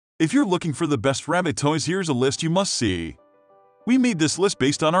If you're looking for the best rabbit toys, here's a list you must see. We made this list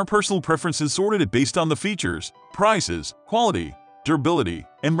based on our personal preferences, sorted it based on the features, prices, quality, durability,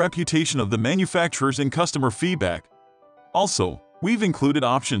 and reputation of the manufacturers and customer feedback. Also, we've included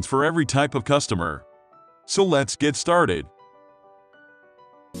options for every type of customer. So let's get started.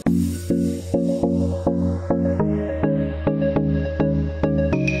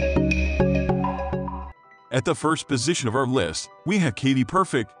 At the first position of our list, we have Kaytee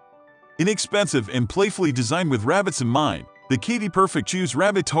Perfect. Inexpensive and playfully designed with rabbits in mind, the Kaytee Perfect Choose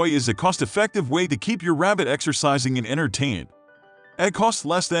Rabbit toy is a cost-effective way to keep your rabbit exercising and entertained. At cost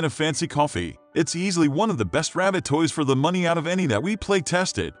less than a fancy coffee, it's easily one of the best rabbit toys for the money out of any that we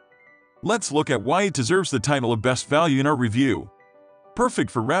play-tested. Let's look at why it deserves the title of best value in our review.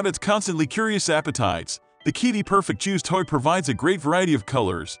 Perfect for rabbits' constantly curious appetites, the Kaytee Perfect Choose toy provides a great variety of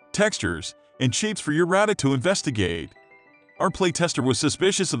colors, textures, and shapes for your rabbit to investigate. Our playtester was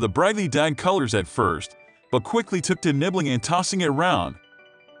suspicious of the brightly dyed colors at first, but quickly took to nibbling and tossing it around.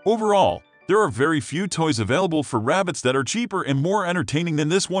 Overall, there are very few toys available for rabbits that are cheaper and more entertaining than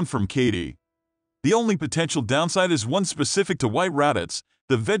this one from Kaytee. The only potential downside is one specific to white rabbits.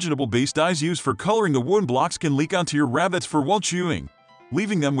 The vegetable-based dyes used for coloring the wooden blocks can leak onto your rabbits fur while chewing,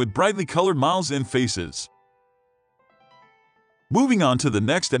 leaving them with brightly colored mouths and faces. Moving on to the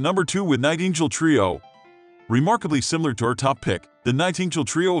next at number 2 with Niteangel Trio. Remarkably similar to our top pick, the Niteangel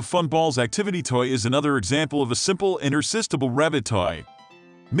Trio of Fun Balls activity toy is another example of a simple and irresistible rabbit toy.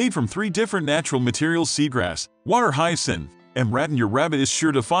 Made from 3 different natural materials: seagrass, water hyacinth, and rattan, your rabbit is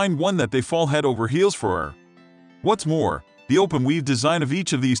sure to find one that they fall head over heels for. What's more, the open weave design of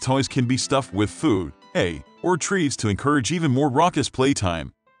each of these toys can be stuffed with food, hay, or treats to encourage even more raucous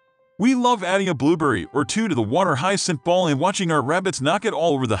playtime. We love adding a blueberry or two to the water hyacinth ball and watching our rabbits knock it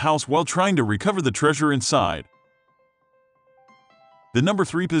all over the house while trying to recover the treasure inside. The number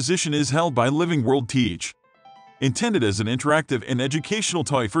 3 position is held by Living World Teach. Intended as an interactive and educational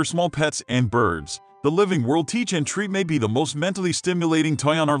toy for small pets and birds, the Living World Teach and Treat may be the most mentally stimulating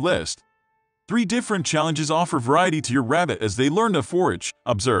toy on our list. 3 different challenges offer variety to your rabbit as they learn to forage,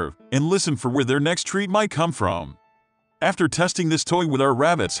 observe, and listen for where their next treat might come from. After testing this toy with our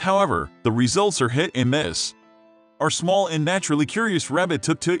rabbits, however, the results are hit and miss. Our small and naturally curious rabbit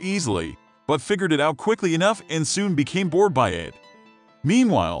took to it easily, but figured it out quickly enough and soon became bored by it.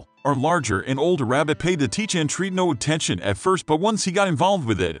 Meanwhile, our larger and older rabbit paid the Teach and Treat no attention at first, but once he got involved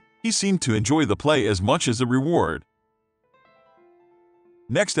with it, he seemed to enjoy the play as much as the reward.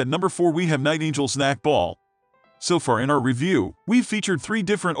 Next at number 4 we have Niteangel Snack Ball. So far in our review, we've featured 3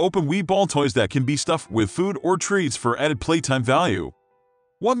 different open weave ball toys that can be stuffed with food or treats for added playtime value.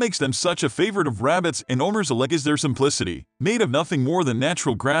 What makes them such a favorite of rabbits and owners alike is their simplicity. Made of nothing more than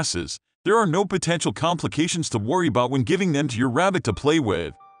natural grasses, there are no potential complications to worry about when giving them to your rabbit to play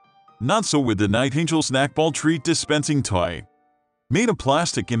with. Not so with the Niteangel Snack Ball Treat Dispensing Toy. Made of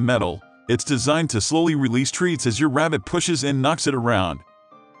plastic and metal, it's designed to slowly release treats as your rabbit pushes and knocks it around.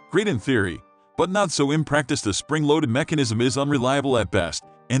 Great in theory, but not so in practice. The spring-loaded mechanism is unreliable at best,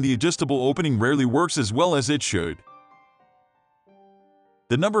 and the adjustable opening rarely works as well as it should.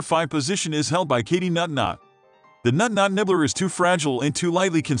 The number 5 position is held by Kaytee Nut Knot. The Nut Knot Nibbler is too fragile and too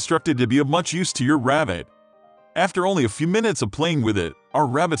lightly constructed to be of much use to your rabbit. After only a few minutes of playing with it, our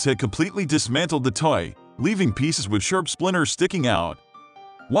rabbits had completely dismantled the toy, leaving pieces with sharp splinters sticking out.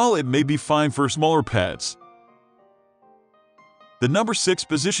 While it may be fine for smaller pets, the number 6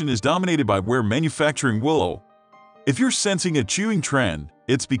 position is dominated by Ware manufacturing Willow. If you're sensing a chewing trend,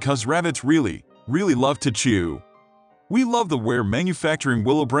 it's because rabbits really love to chew. We love the Ware manufacturing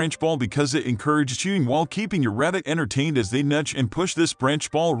Willow branch ball because it encourages chewing while keeping your rabbit entertained as they nudge and push this branch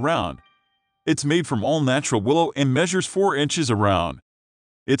ball around. It's made from all-natural willow and measures 4 inches around.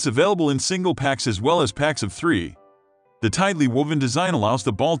 It's available in single packs as well as packs of 3. The tightly woven design allows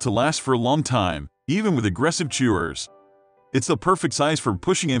the ball to last for a long time, even with aggressive chewers. It's the perfect size for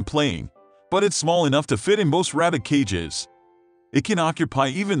pushing and playing, but it's small enough to fit in most rabbit cages. It can occupy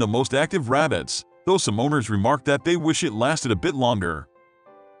even the most active rabbits, though some owners remark that they wish it lasted a bit longer.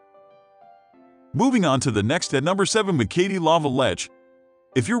 Moving on to the next at number 7 with Kaytee Lava Ledge.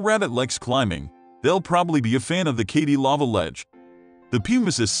 If your rabbit likes climbing, they'll probably be a fan of the Kaytee Lava Ledge. The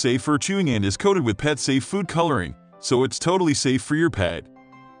pumice is safe for chewing and is coated with pet-safe food coloring, so it's totally safe for your pet.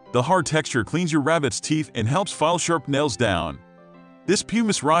 The hard texture cleans your rabbit's teeth and helps file sharp nails down. This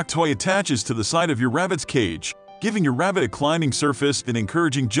pumice rock toy attaches to the side of your rabbit's cage, giving your rabbit a climbing surface and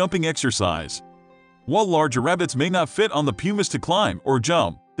encouraging jumping exercise. While larger rabbits may not fit on the pumice to climb or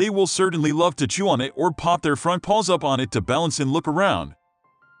jump, they will certainly love to chew on it or pop their front paws up on it to balance and look around.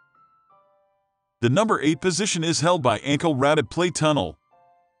 The number 8 position is held by Ancol Rabbit Play Tunnel.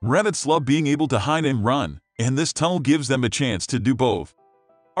 Rabbits love being able to hide and run, and this tunnel gives them a chance to do both.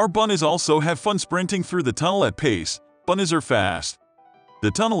 Our bunnies also have fun sprinting through the tunnel at pace. Bunnies are fast. The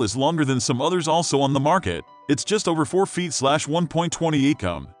tunnel is longer than some others also on the market. It's just over 4 feet /1.28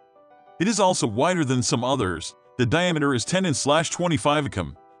 km. It is also wider than some others. The diameter is 10 /25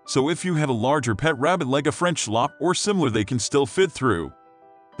 km, so if you have a larger pet rabbit like a French slop or similar, they can still fit through.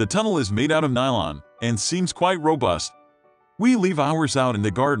 The tunnel is made out of nylon and seems quite robust. We leave ours out in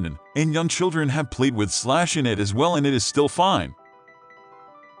the garden, and young children have played with in it as well, and it is still fine.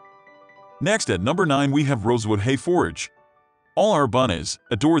 Next at number 9 we have Rosewood hay forage. All our bunnies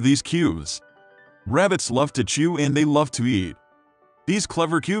adore these cubes. Rabbits love to chew and they love to eat. These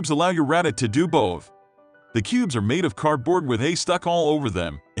clever cubes allow your rabbit to do both. The cubes are made of cardboard with hay stuck all over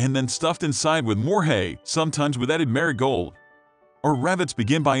them, and then stuffed inside with more hay, sometimes with added marigold. Our rabbits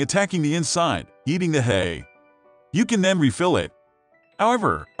begin by attacking the inside, eating the hay. You can then refill it.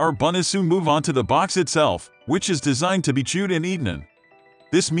 However, our bunnies soon move on to the box itself, which is designed to be chewed and eaten.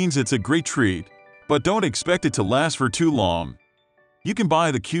 This means it's a great treat, but don't expect it to last for too long. You can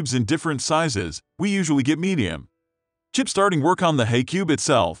buy the cubes in different sizes. We usually get medium. Chip starting work on the hay cube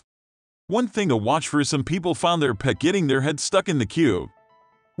itself. One thing to watch for is some people found their pet getting their head stuck in the cube.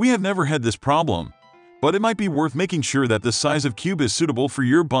 We have never had this problem, but it might be worth making sure that the size of cube is suitable for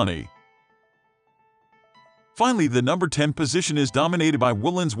your bunny. Finally, the number 10 position is dominated by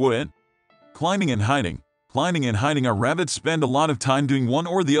Woodlands wood. Climbing and hiding. Climbing and hiding, our rabbits spend a lot of time doing one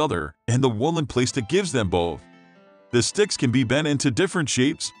or the other, and the woodland playstick gives them both. The sticks can be bent into different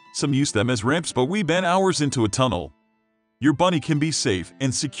shapes. Some use them as ramps, but we bent ours into a tunnel. Your bunny can be safe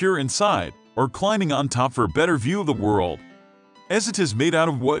and secure inside, or climbing on top for a better view of the world. As it is made out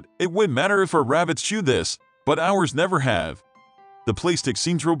of wood, it wouldn't matter if our rabbits chew this, but ours never have. The playstick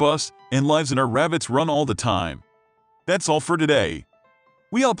seems robust, and lives in our rabbits run all the time. That's all for today.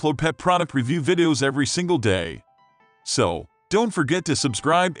 We upload pet product review videos every single day. So, don't forget to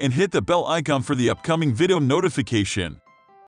subscribe and hit the bell icon for the upcoming video notification.